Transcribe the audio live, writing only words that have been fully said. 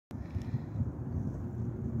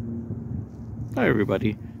Hi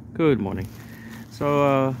everybody, good morning.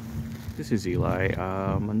 So this is Eli.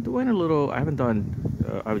 I'm doing a little, I haven't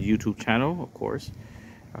done a YouTube channel, of course,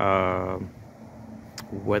 um,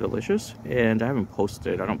 Weatherlicious, and I don't post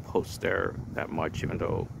there that much, even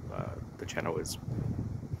though the channel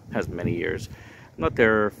has many years. I'm not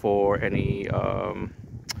there for any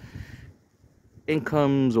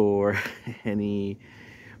incomes or any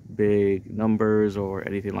big numbers or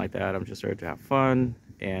anything like that. I'm just there to have fun,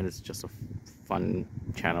 and it's just a fun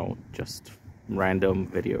channel, just random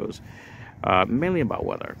videos, mainly about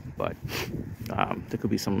weather, but there could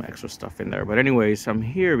be some extra stuff in there. But anyways, I'm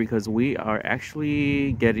here because we are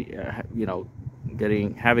actually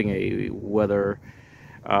having a weather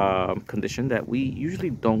condition that we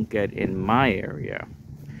usually don't get in my area.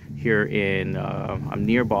 Here in I'm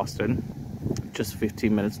near Boston, just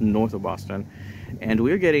 15 minutes north of Boston, and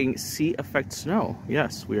we're getting sea effect snow.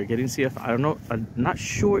 Yes, we are getting sea effect. I don't know, I'm not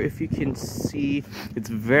sure if you can see. It's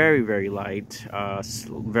very light,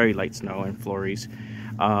 very light snow and flurries,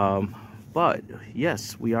 but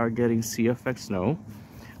yes, we are getting sea effect snow.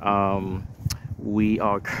 We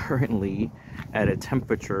are currently at a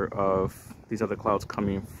temperature of, these are the clouds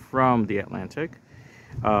coming from the Atlantic.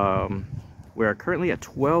 We are currently at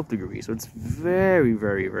 12 degrees, so it's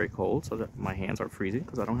very cold, so that my hands are freezing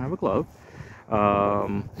because I don't have a glove.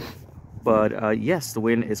 But yes, the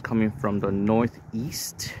wind is coming from the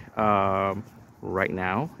northeast right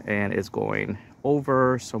now, and it's going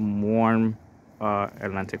over some warm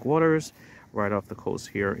Atlantic waters right off the coast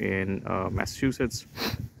here in Massachusetts.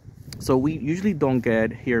 So we usually don't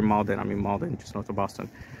get here in Malden, just north of Boston.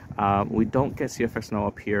 We don't get CFX snow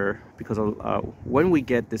up here because when we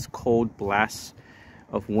get this cold blast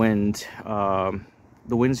of wind,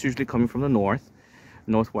 the wind's usually coming from the north,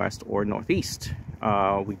 northwest, or northeast.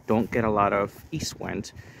 We don't get a lot of east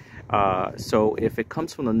wind. So if it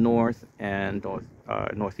comes from the north and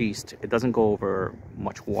northeast, it doesn't go over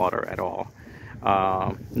much water at all.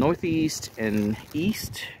 Northeast and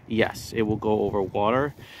east, yes, it will go over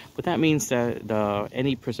water, but that means that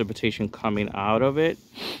any precipitation coming out of it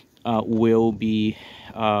will be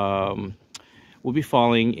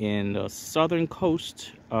falling in the southern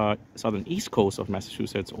coast, southern east coast of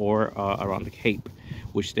Massachusetts, or around the Cape,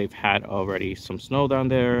 which they've had already some snow down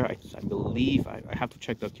there. I believe, I have to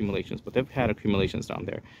check the accumulations, but they've had accumulations down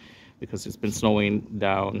there because it's been snowing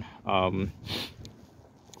down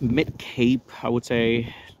mid-Cape, I would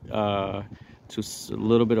say, to a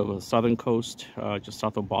little bit of a southern coast, just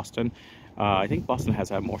south of Boston. I think Boston has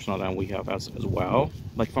had more snow than we have as well.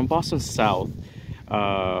 Like from Boston south,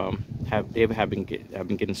 have been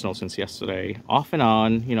getting snow since yesterday, off and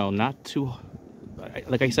on. You know, not too.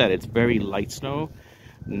 Like I said, it's very light snow.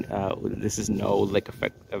 This is no lake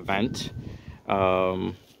effect event,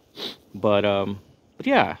 but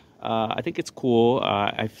yeah. I think it's cool.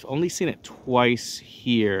 I've only seen it twice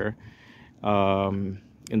here in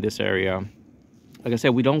this area. Like I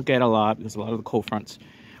said, we don't get a lot because a lot of the cold fronts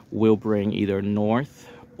will bring either north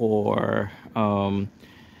or a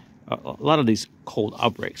lot of these cold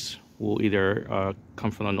outbreaks will either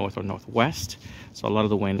come from the north or northwest. So a lot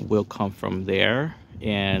of the wind will come from there,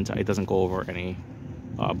 and it doesn't go over any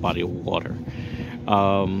body of water.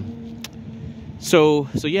 So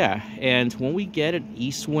yeah, and when we get an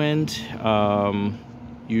east wind,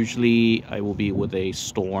 usually I will be with a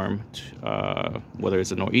storm, whether it's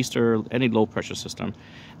a nor'easter, any low pressure system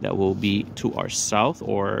that will be to our south,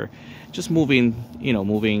 or just moving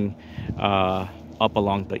up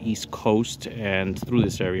along the east coast and through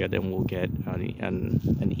this area. Then we'll get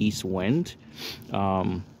an east wind,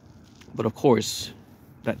 but of course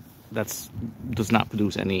that does not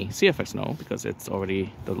produce any CFX snow because it's already,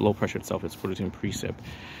 the low pressure itself is producing precip.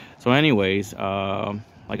 So anyways,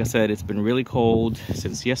 like I said, it's been really cold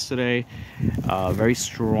since yesterday. Very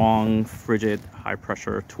strong, frigid, high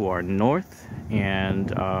pressure to our north,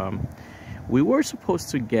 and we were supposed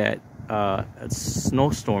to get a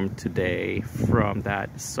snowstorm today from that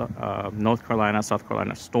North Carolina, South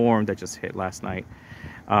Carolina storm that just hit last night.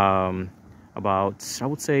 About, I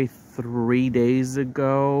would say, 3 days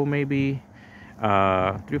ago, maybe 3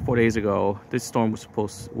 or 4 days ago, this storm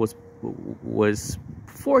was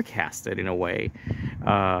forecasted in a way,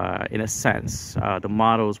 in a sense. The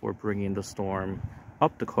models were bringing the storm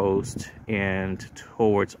up the coast and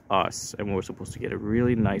towards us, and we were supposed to get a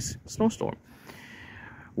really nice snowstorm.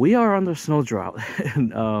 We are under snow drought.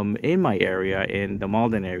 In my area, in the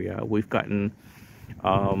Malden area, we've gotten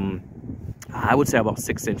I would say about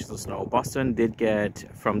 6 inches of snow. Boston did get,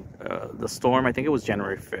 from the storm, I think it was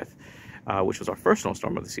January 5th, which was our first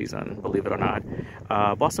snowstorm of the season, believe it or not.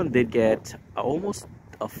 Boston did get almost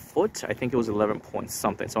a foot. I think it was 11 point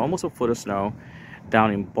something, so almost a foot of snow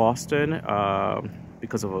down in Boston,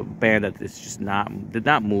 because of a band that is just did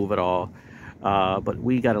not move at all. But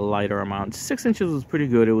we got a lighter amount. 6 inches was pretty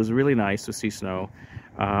good. It was really nice to see snow.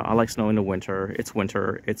 I like snow in the winter. It's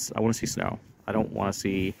winter. I want to see snow. I don't want to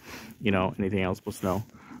see, you know, anything else but snow.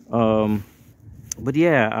 But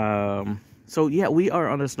yeah, so yeah, we are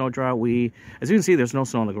on a snow drought. As you can see, there's no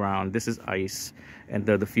snow on the ground. This is ice, and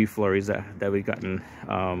the few flurries that we gotten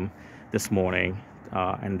this morning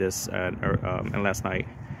and last night.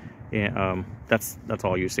 Yeah, that's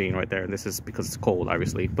all you're seeing right there. And this is because it's cold,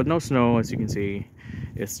 obviously, but no snow, as you can see.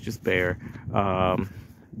 It's just bare.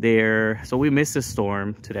 So we missed this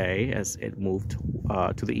storm today as it moved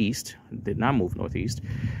to the east. It did not move northeast,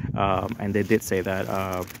 and they did say that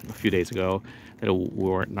a few days ago that we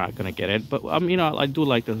were not going to get it. But you know, I do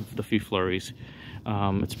like the few flurries.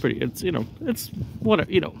 It's pretty. It's, you know, it's whatever,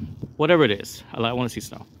 you know, whatever it is. I want to see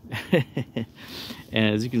snow.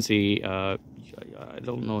 And as you can see, I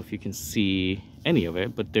don't know if you can see any of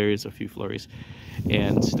it, but there is a few flurries,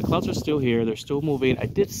 and the clouds are still here. They're still moving. I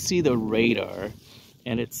did see the radar,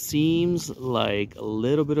 and it seems like a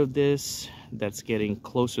little bit of this that's getting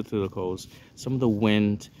closer to the coast. Some of the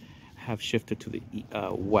wind have shifted to the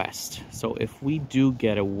west. So if we do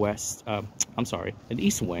get a an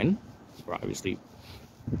east wind, we're obviously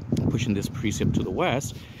pushing this precip to the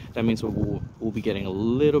west. That means we'll be getting a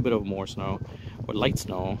little bit of more snow, or light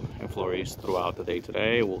snow and flurries throughout the day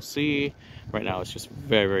today. We'll see. Right now it's just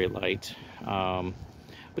very, very light.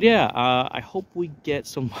 But yeah, I hope we get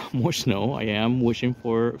some more snow. I am wishing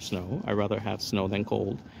for snow. I'd rather have snow than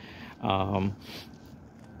cold,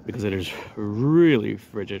 because it is really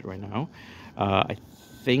frigid right now. I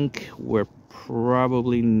think we're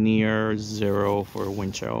probably near 0 for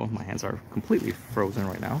wind chill. My hands are completely frozen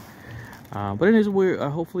right now. But anyways,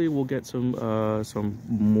 hopefully we'll get some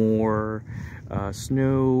more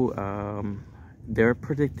snow. They're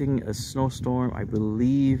predicting a snowstorm, I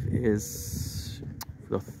believe, is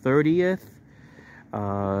the 30th.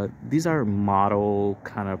 These are model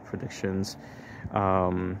kind of predictions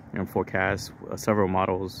and forecasts. Several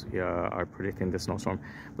models are predicting the snowstorm,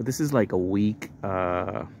 but this is like a week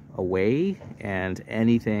away, and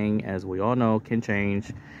anything, as we all know, can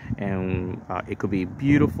change, and it could be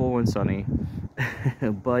beautiful and sunny.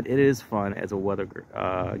 But it is fun as a weather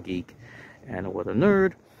geek and a weather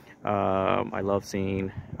nerd. I love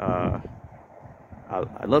seeing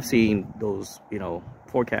those, you know,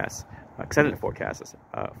 forecasts, extended forecasts.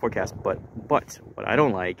 But what I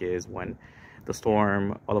don't like is when the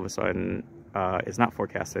storm all of a sudden is not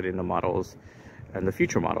forecasted in the models and the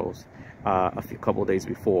future models a couple days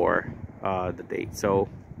before the date. So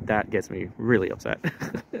that gets me really upset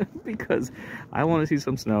because I want to see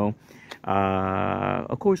some snow.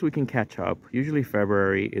 Of course, we can catch up. Usually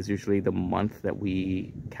February is usually the month that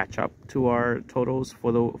we catch up to our totals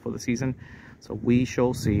for the season. So we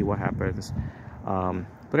shall see what happens.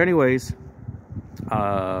 But anyways,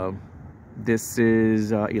 this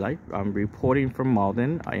is Eli. I'm reporting from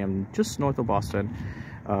Malden. I am just north of Boston,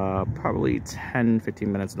 probably 10-15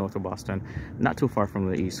 minutes north of Boston, not too far from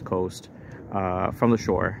the East Coast, from the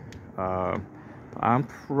shore. I'm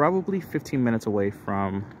probably 15 minutes away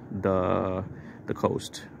from the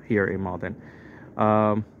coast here in Malden.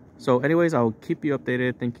 So anyways, I'll keep you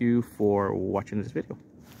updated. Thank you for watching this video.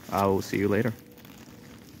 I'll see you later.